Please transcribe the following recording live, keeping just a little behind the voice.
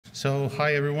So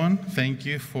hi everyone, thank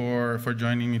you for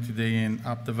joining me today in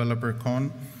App Developer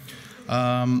Con.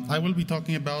 I will be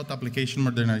talking about application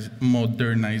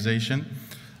modernization.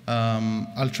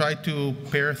 I'll try to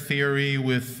pair theory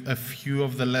with a few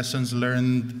of the lessons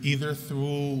learned either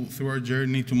through our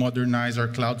journey to modernize our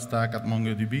cloud stack at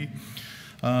MongoDB,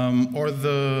 or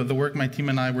the work my team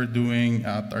and I were doing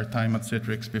at our time at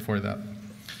Citrix before that.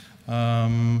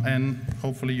 And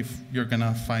hopefully you're going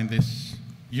to find this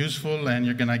useful and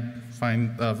you're going to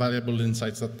find valuable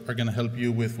insights that are going to help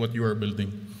you with what you are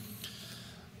building.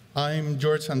 I'm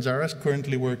George Hantzaras,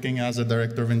 currently working as a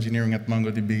director of engineering at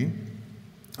MongoDB.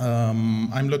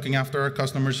 I'm looking after our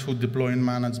customers who deploy and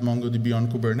manage MongoDB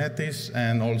on Kubernetes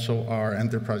and also our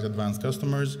enterprise advanced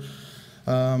customers.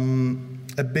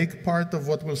 A big part of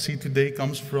what we'll see today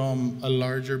comes from a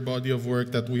larger body of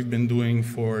work that we've been doing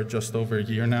for just over a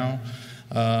year now,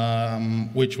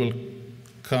 which will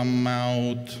come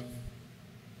out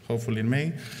hopefully in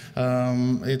May.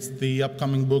 It's the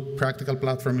upcoming book, Practical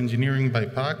Platform Engineering by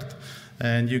Pact,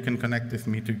 and you can connect with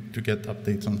me to get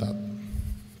updates on that.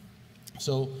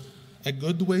 So a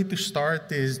good way to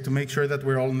start is to make sure that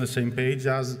we're all on the same page,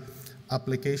 as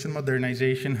application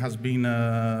modernization has been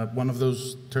one of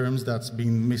those terms that's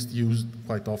been misused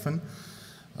quite often.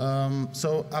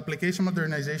 So application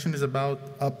modernization is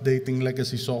about updating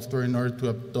legacy software in order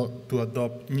to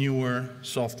adopt newer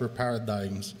software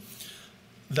paradigms.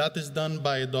 That is done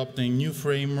by adopting new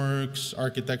frameworks,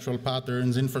 architectural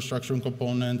patterns, infrastructure and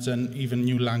components, and even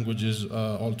new languages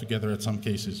altogether at some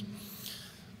cases.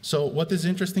 So what is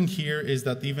interesting here is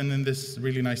that even in this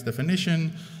really nice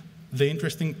definition, the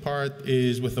interesting part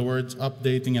is with the words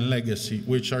updating and legacy,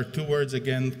 which are two words,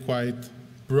 again, quite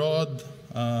broad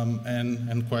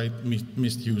and quite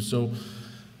misused. So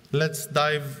let's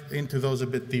dive into those a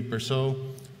bit deeper. So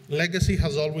legacy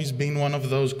has always been one of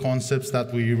those concepts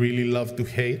that we really love to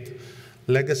hate.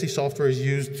 Legacy software is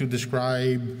used to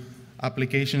describe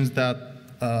applications that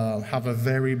have a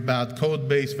very bad code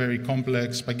base, very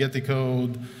complex spaghetti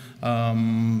code,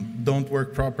 don't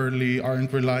work properly,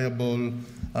 aren't reliable,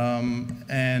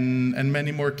 and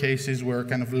many more cases where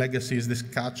kind of legacy is this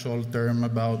catch-all term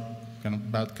about kind of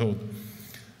bad code.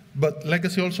 But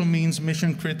legacy also means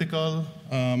mission critical,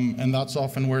 and that's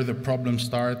often where the problems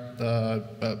start.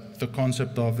 The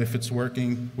concept of if it's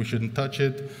working, we shouldn't touch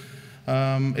it.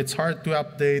 It's hard to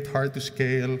update, hard to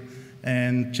scale,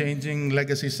 and changing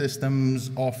legacy systems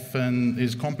often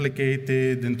is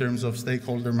complicated in terms of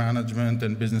stakeholder management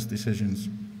and business decisions.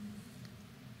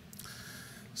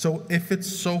 So if it's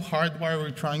so hard, why are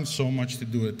we trying so much to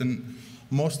do it? And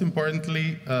most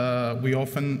importantly, we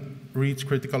often reach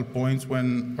critical points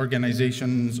when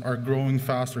organizations are growing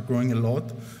fast or growing a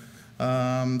lot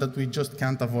that we just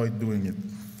can't avoid doing it.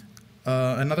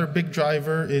 Another big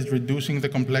driver is reducing the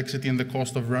complexity and the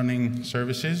cost of running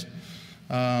services,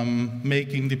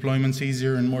 making deployments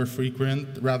easier and more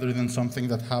frequent rather than something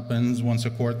that happens once a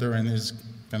quarter and is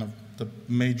kind of the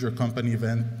major company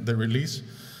event, the release.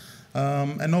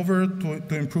 And over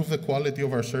to improve the quality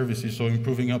of our services, so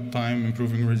improving uptime,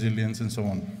 improving resilience, and so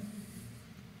on.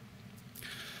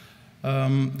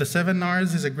 The 7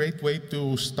 Rs is a great way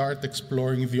to start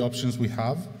exploring the options we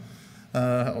have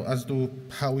as to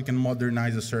how we can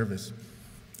modernize a service.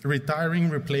 Retiring,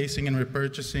 replacing, and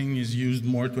repurchasing is used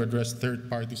more to address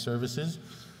third-party services,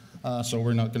 so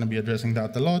we're not going to be addressing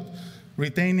that a lot.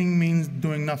 Retaining means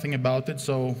doing nothing about it,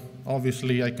 so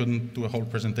obviously I couldn't do a whole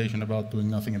presentation about doing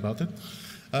nothing about it.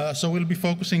 So we'll be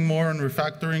focusing more on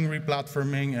refactoring,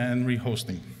 replatforming, and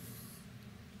rehosting.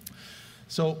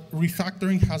 So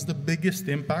refactoring has the biggest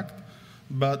impact,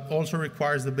 but also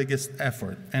requires the biggest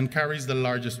effort and carries the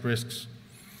largest risks.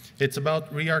 It's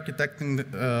about re-architecting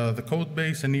the code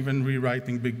base and even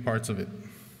rewriting big parts of it.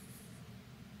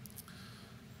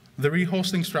 The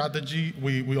rehosting strategy,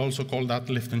 we also call that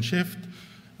lift and shift,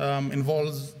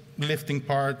 involves lifting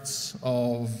parts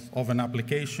of an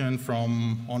application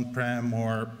from on-prem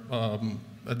or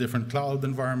a different cloud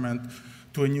environment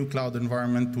to a new cloud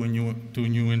environment to a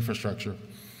new infrastructure.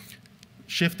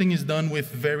 Shifting is done with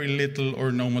very little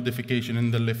or no modification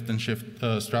in the lift and shift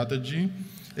strategy.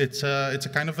 It's a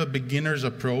kind of a beginner's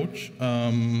approach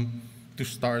to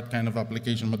start kind of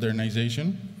application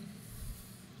modernization.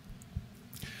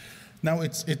 Now,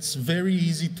 it's very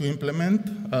easy to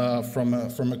implement from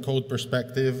a code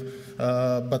perspective,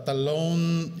 but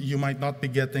alone, you might not be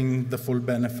getting the full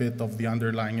benefit of the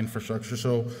underlying infrastructure.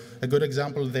 So a good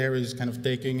example there is kind of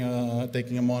taking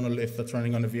a monolith that's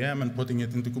running on a VM and putting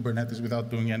it into Kubernetes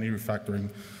without doing any refactoring.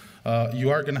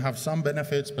 You are going to have some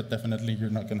benefits, but definitely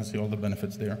you're not going to see all the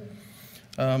benefits there.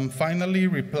 Finally,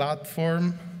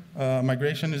 replatform.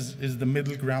 Migration is the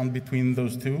middle ground between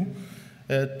those two.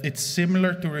 It's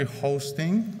similar to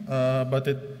rehosting, but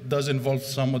it does involve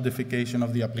some modification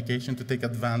of the application to take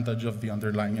advantage of the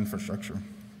underlying infrastructure.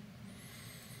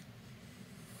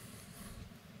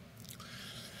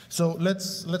 So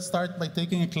let's start by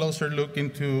taking a closer look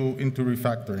into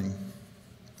refactoring.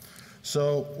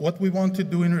 So what we want to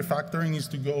do in refactoring is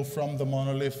to go from the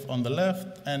monolith on the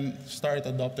left and start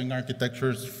adopting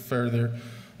architectures further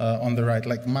on the right,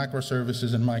 like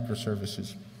macroservices and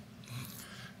microservices.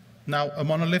 Now, a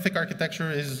monolithic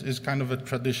architecture is kind of a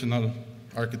traditional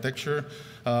architecture.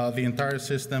 The entire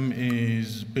system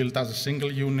is built as a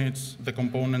single unit. The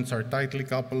components are tightly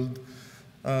coupled.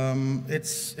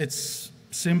 It's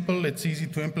simple, it's easy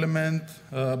to implement,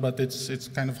 but it's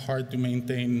kind of hard to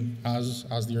maintain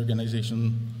as the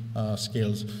organization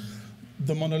scales.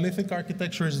 The monolithic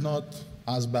architecture is not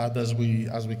as bad as we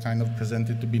kind of present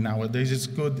it to be nowadays. It's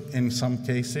good in some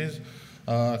cases,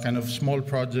 kind of small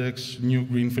projects, new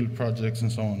greenfield projects,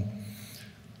 and so on.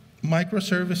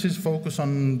 Microservices focus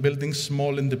on building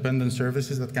small independent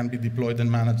services that can be deployed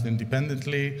and managed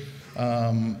independently.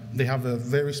 They have a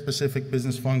very specific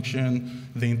business function.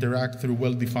 They interact through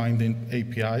well-defined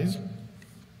APIs.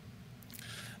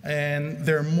 And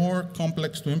they're more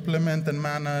complex to implement and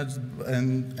manage,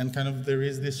 and kind of there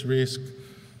is this risk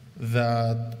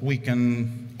that we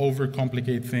can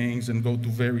overcomplicate things and go to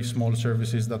very small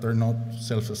services that are not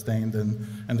self-sustained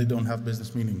and they don't have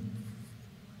business meaning.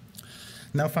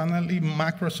 Now, finally,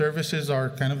 macroservices are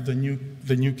kind of the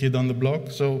new kid on the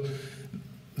block. So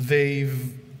a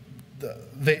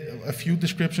few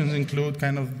descriptions include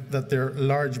kind of that they're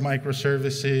large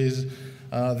microservices.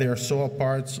 They are SOA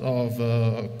parts of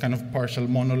kind of partial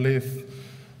monolith.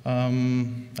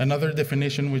 Another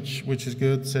definition, which is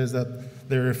good, says that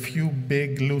there are a few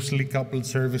big, loosely coupled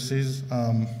services,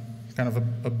 kind of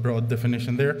a broad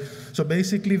definition there. So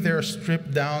basically, they're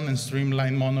stripped down and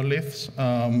streamlined monoliths.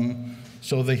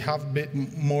 So they have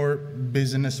more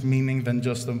business meaning than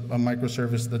just a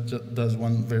microservice that does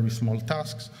one very small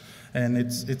tasks. And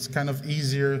it's kind of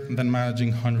easier than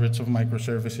managing hundreds of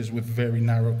microservices with very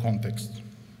narrow context.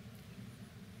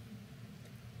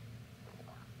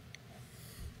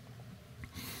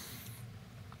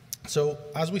 So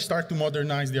as we start to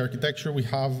modernize the architecture, we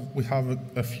have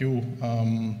a few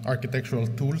architectural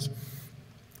tools.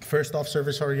 First off,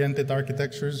 service-oriented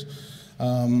architectures.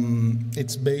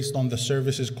 It's based on the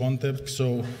services context,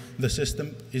 so the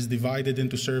system is divided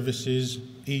into services.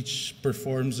 Each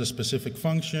performs a specific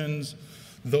functions.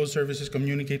 Those services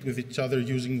communicate with each other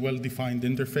using well-defined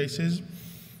interfaces.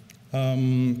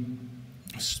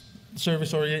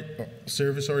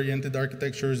 Service-oriented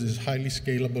architectures is highly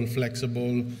scalable,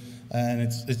 flexible, and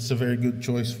it's a very good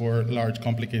choice for large,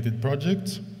 complicated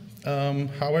projects.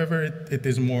 However, it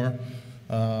is more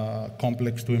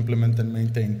complex to implement and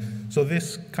maintain. So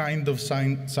this kind of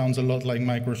sounds a lot like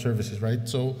microservices, right?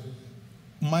 So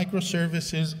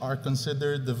microservices are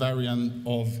considered the variant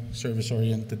of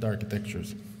service-oriented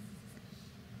architectures.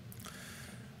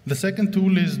 The second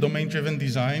tool is domain-driven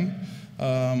design.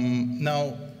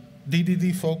 Now,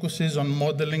 DDD focuses on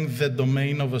modeling the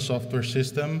domain of a software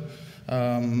system.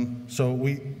 So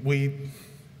we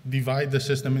divide the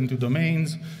system into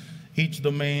domains. Each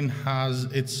domain has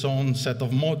its own set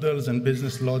of models and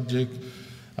business logic.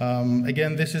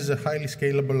 Again, this is a highly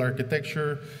scalable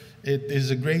architecture. It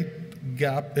is a great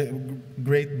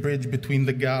bridge between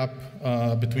the gap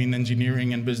between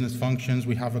engineering and business functions.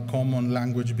 We have a common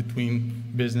language between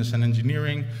business and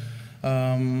engineering.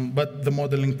 But the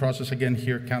modeling process, again,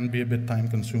 here can be a bit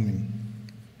time-consuming.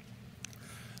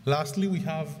 Lastly, we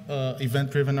have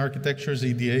event-driven architectures,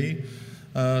 EDA.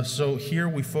 So here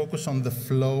we focus on the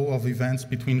flow of events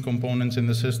between components in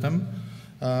the system.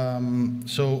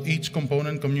 So each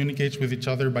component communicates with each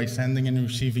other by sending and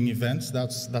receiving events.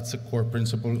 That's a core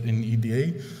principle in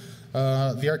EDA.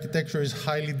 The architecture is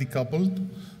highly decoupled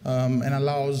and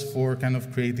allows for kind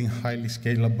of creating highly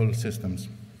scalable systems.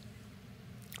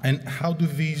 And how do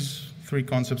these three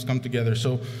concepts come together?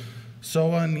 So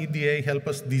SOA and EDA help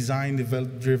us design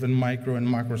event-driven micro and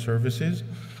macro services,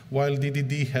 while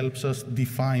DDD helps us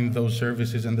define those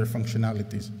services and their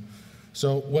functionalities.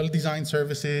 So well-designed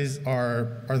services are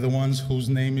the ones whose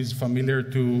name is familiar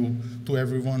to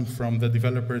everyone from the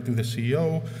developer to the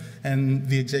CEO, and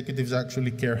the executives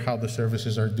actually care how the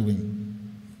services are doing.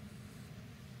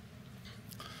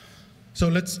 So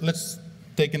let's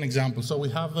take an example. So we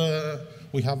have a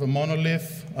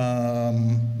monolith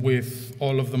with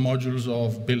all of the modules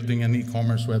of building an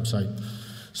e-commerce website.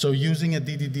 So using a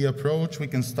DDD approach, we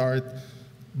can start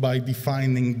by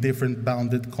defining different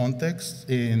bounded contexts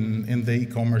in the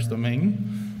e-commerce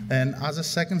domain. And as a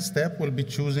second step, we'll be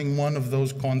choosing one of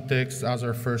those contexts as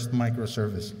our first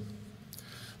microservice.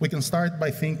 We can start by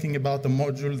thinking about a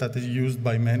module that is used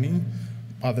by many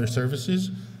other services,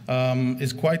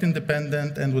 is quite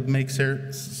independent, and would make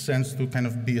sense to kind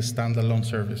of be a standalone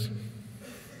service.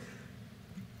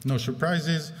 No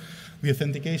surprises. The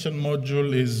authentication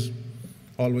module is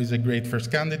always a great first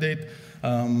candidate.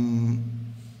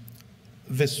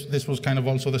 This was kind of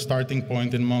also the starting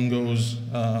point in Mongo's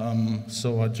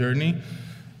SOA journey.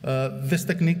 This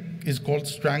technique is called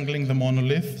strangling the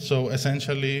monolith. So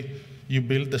essentially, you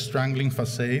build a strangling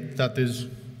facade that is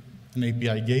an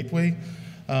API gateway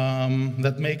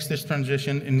that makes this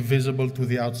transition invisible to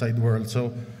the outside world.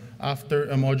 So after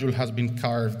a module has been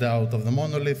carved out of the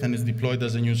monolith and is deployed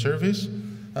as a new service,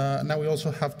 now we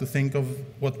also have to think of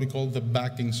what we call the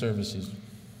backing services.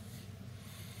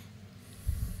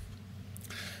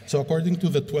 So according to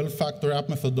the 12-factor app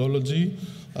methodology,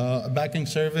 a backing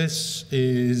service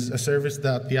is a service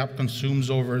that the app consumes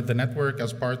over the network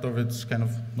as part of its kind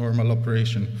of normal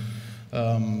operation.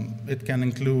 It can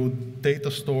include data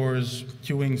stores,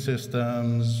 queuing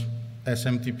systems,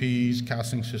 SMTPs,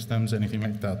 caching systems, anything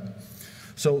like that.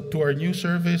 So to our new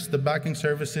service, the backing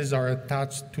services are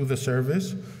attached to the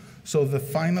service. So the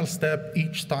final step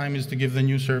each time is to give the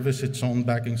new service its own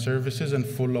backing services and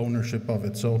full ownership of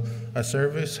it. So a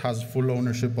service has full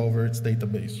ownership over its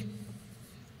database.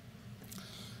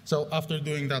 So after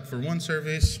doing that for one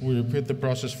service, we repeat the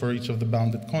process for each of the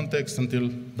bounded contexts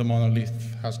until the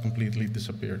monolith has completely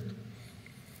disappeared.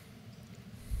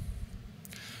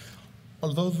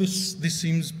 Although this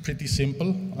seems pretty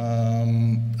simple,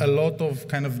 a lot of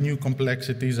kind of new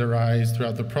complexities arise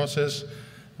throughout the process.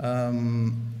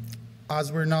 As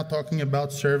we're now talking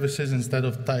about services instead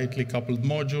of tightly coupled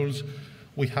modules,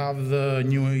 we have the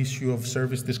new issue of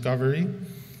service discovery.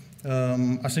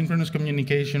 Asynchronous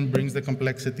communication brings the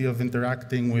complexity of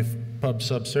interacting with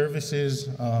pub/sub services,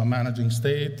 managing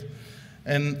state,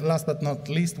 and last but not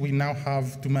least, we now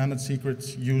have to manage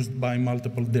secrets used by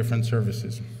multiple different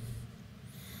services.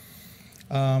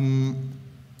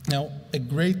 Now, a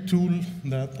great tool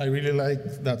that I really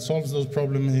like that solves those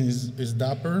problems is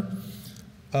Dapr.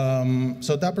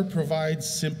 So Dapr provides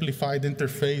simplified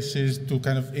interfaces to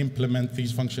kind of implement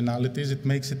these functionalities. It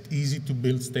makes it easy to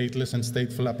build stateless and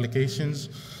stateful applications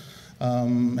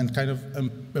and kind of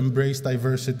embrace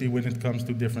diversity when it comes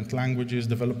to different languages,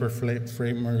 developer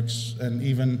frameworks, and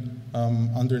even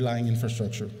underlying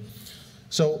infrastructure.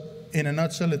 So in a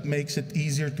nutshell, it makes it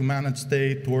easier to manage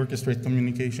state, to orchestrate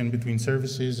communication between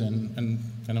services, and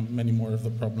kind of many more of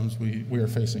the problems we are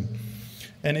facing.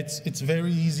 And it's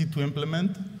very easy to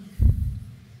implement.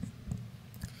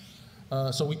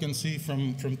 So we can see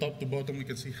from top to bottom, we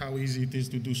can see how easy it is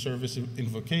to do service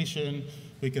invocation.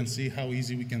 We can see how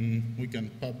easy we can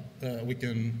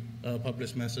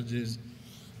publish messages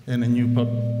in a new pub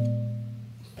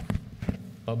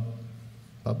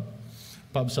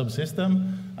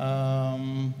subsystem.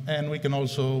 And we can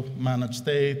also manage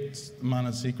states,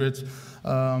 manage secrets.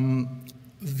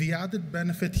 The added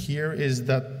benefit here is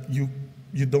that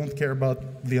you don't care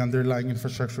about the underlying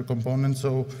infrastructure component.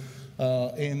 So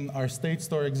in our state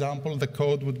store example, the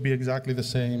code would be exactly the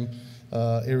same,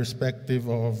 irrespective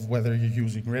of whether you're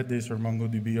using Redis or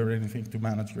MongoDB or anything to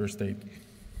manage your state.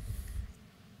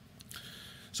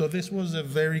 So this was a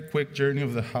very quick journey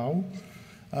of the how.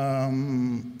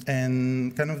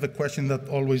 And kind of the question that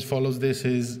always follows this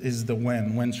is the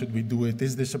when. When should we do it?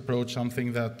 Is this approach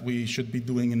something that we should be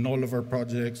doing in all of our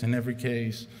projects, in every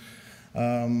case?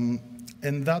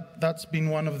 And that's been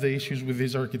one of the issues with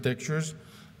these architectures.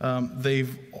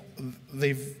 They've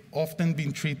often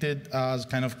been treated as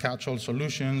kind of catch-all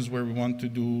solutions where we want to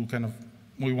do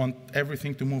we want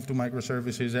everything to move to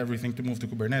microservices, everything to move to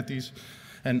Kubernetes,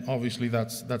 and obviously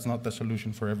that's not the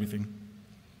solution for everything.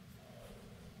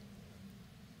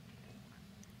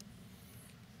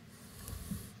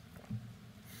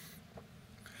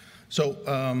 So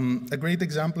a great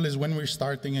example is when we're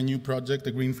starting a new project,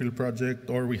 a greenfield project,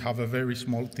 or we have a very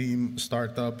small team,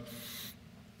 startup.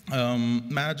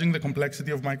 Managing the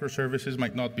complexity of microservices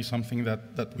might not be something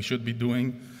that we should be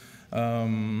doing.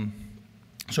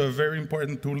 So a very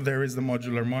important tool there is the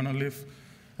modular monolith.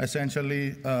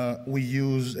 Essentially, we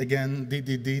use, again,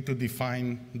 DDD to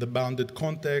define the bounded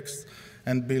context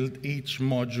and build each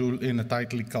module in a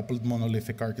tightly coupled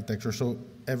monolithic architecture. So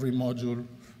every module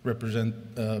represent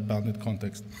bounded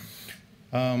context.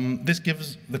 This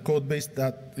gives the code base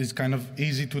that is kind of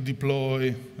easy to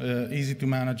deploy, easy to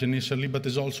manage initially, but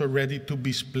is also ready to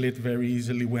be split very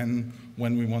easily when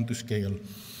we want to scale.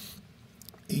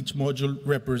 Each module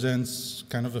represents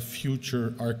kind of a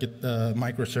future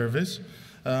microservice.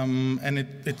 and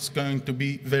it's going to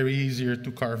be very easier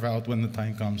to carve out when the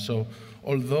time comes. So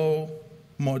although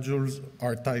modules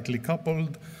are tightly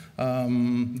coupled,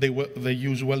 they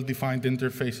use well-defined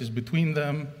interfaces between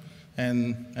them,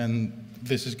 and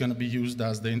this is going to be used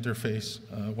as the interface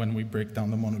when we break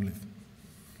down the monolith.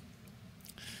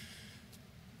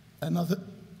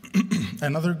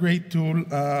 Another great tool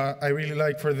I really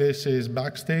like for this is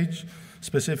Backstage,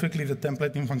 specifically the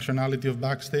templating functionality of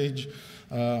Backstage.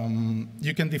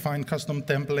 You can define custom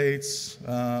templates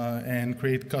and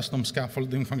create custom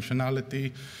scaffolding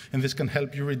functionality, and this can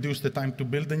help you reduce the time to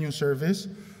build a new service,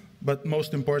 but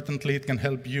most importantly, it can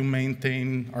help you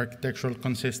maintain architectural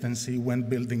consistency when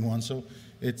building one. So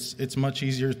it's much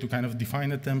easier to kind of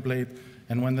define a template,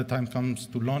 and when the time comes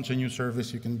to launch a new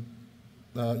service, you can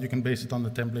base it on the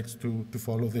templates to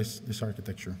follow this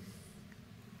architecture.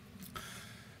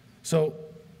 So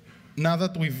now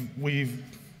that we've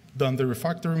done the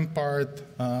refactoring part,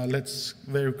 let's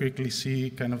very quickly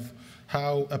see kind of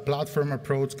how a platform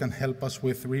approach can help us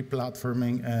with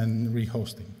replatforming and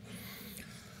rehosting.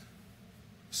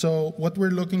 So what we're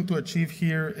looking to achieve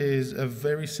here is a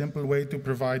very simple way to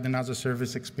provide an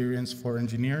as-a-service experience for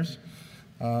engineers.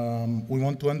 We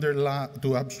want to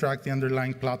abstract the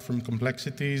underlying platform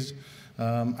complexities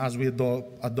as we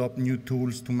adopt new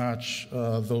tools to match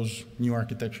those new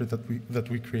architecture that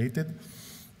we created.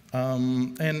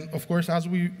 And of course, as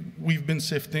we've been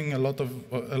sifting a lot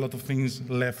of things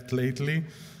left lately,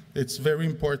 it's very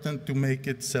important to make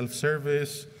it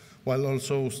self-service while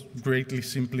also greatly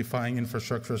simplifying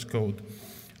infrastructure as code.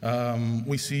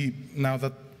 We see now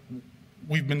that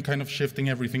we've been kind of shifting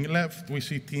everything left. We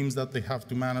see teams that they have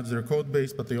to manage their code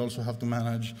base, but they also have to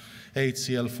manage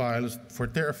HCL files for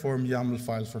Terraform, YAML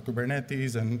files for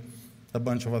Kubernetes, and a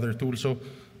bunch of other tools. So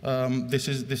this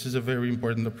is a very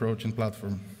important approach in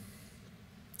platform.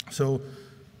 So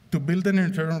to build an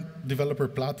internal developer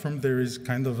platform, there is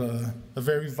kind of a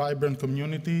very vibrant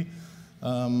community,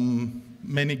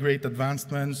 many great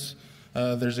advancements.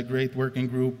 There's a great working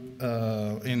group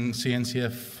in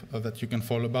CNCF that you can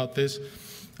follow about this.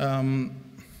 A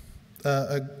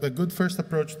good first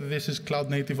approach to this is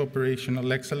cloud-native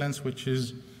operational excellence, which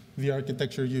is the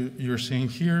architecture you're seeing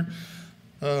here.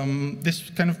 This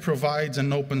kind of provides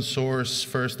an open source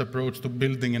first approach to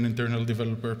building an internal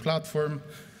developer platform.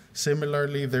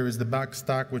 Similarly, there is the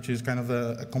Backstack, which is kind of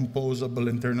a composable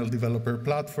internal developer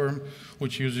platform,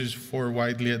 which uses 4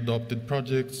 widely adopted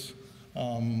projects.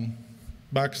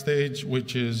 Backstage,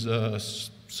 which is a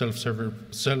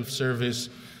self-service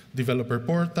developer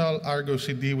portal, Argo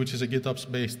CD, which is a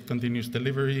GitOps-based continuous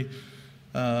delivery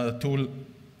tool,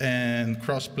 and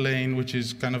Crossplane, which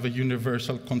is kind of a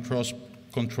universal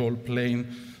control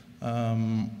plane.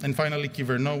 And finally,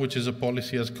 Kyverno, which is a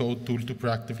policy as code tool to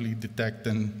proactively detect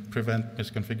and prevent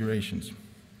misconfigurations.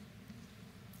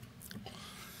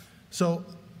 So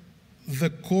the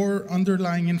core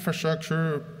underlying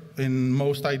infrastructure in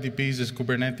most IDPs is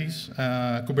Kubernetes.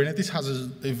 Kubernetes has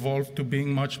evolved to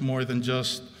being much more than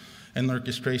just an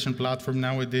orchestration platform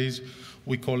nowadays.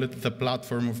 We call it the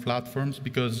platform of platforms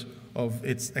because of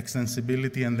its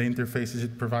extensibility and the interfaces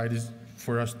it provides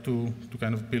for us to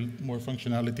kind of build more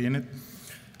functionality in it.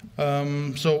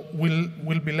 So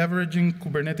we'll be leveraging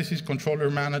Kubernetes' controller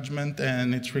management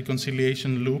and its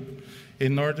reconciliation loop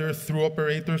in order, through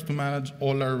operators, to manage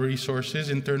all our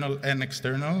resources, internal and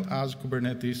external, as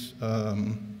Kubernetes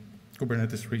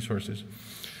resources.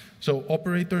 So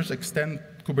operators extend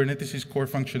Kubernetes' core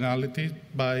functionality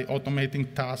by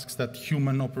automating tasks that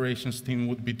human operations team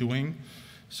would be doing.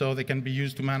 So they can be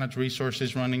used to manage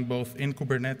resources running both in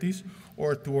Kubernetes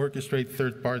or to orchestrate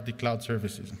third-party cloud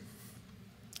services.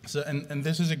 So, and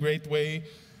this is a great way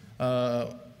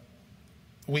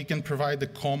we can provide a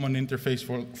common interface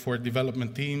for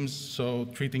development teams. So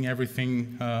treating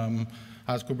everything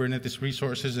as Kubernetes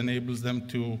resources enables them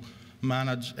to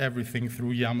manage everything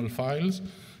through YAML files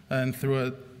and through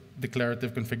a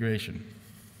declarative configuration.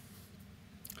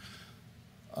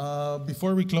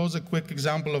 Before we close, a quick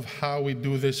example of how we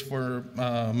do this for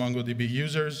MongoDB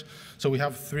users. So we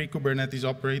have 3 Kubernetes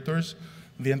operators,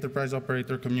 the enterprise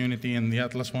operator community and the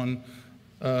Atlas one.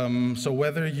 So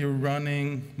whether you're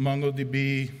running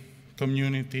MongoDB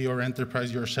community or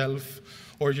enterprise yourself,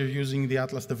 or you're using the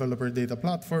Atlas Developer Data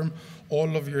Platform,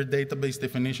 all of your database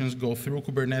definitions go through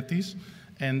Kubernetes,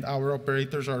 and our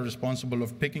operators are responsible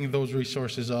of picking those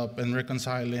resources up and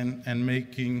reconciling and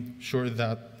making sure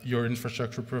that your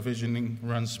infrastructure provisioning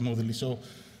runs smoothly. So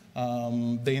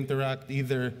they interact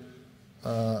either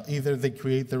they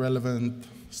create the relevant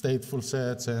stateful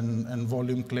sets and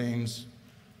volume claims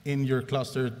in your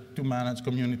cluster to manage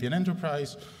community and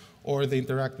enterprise, or they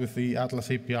interact with the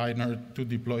Atlas API in order to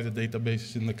deploy the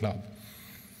databases in the cloud.